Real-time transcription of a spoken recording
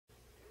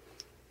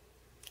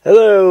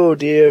Hello,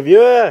 dear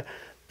viewer.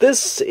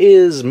 This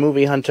is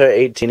Movie Hunter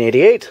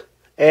 1888,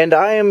 and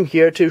I am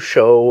here to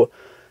show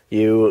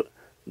you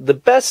the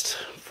best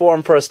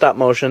form for a stop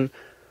motion,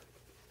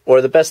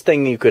 or the best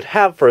thing you could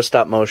have for a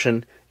stop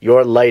motion,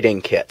 your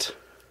lighting kit.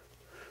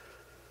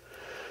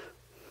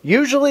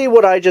 Usually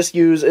what I just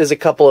use is a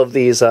couple of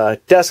these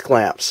desk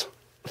lamps.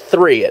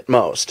 3 at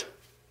most.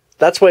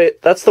 That's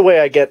the way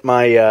I get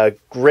my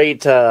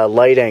great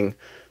lighting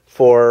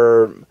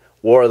for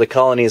War of the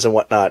Colonies and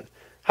whatnot.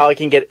 How I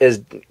can get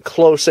as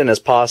close in as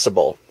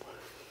possible.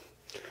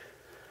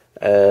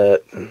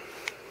 This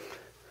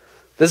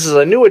is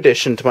a new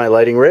addition to my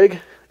lighting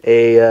rig.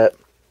 To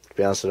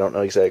be honest, I don't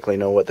exactly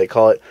know what they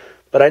call it,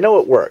 but I know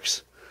it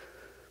works.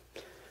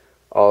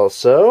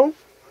 Also,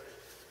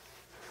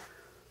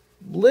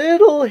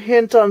 little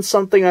hint on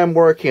something I'm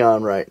working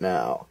on right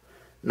now.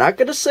 Not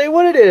going to say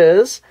what it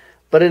is,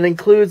 but it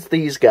includes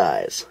these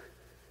guys.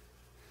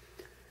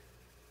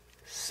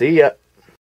 See ya.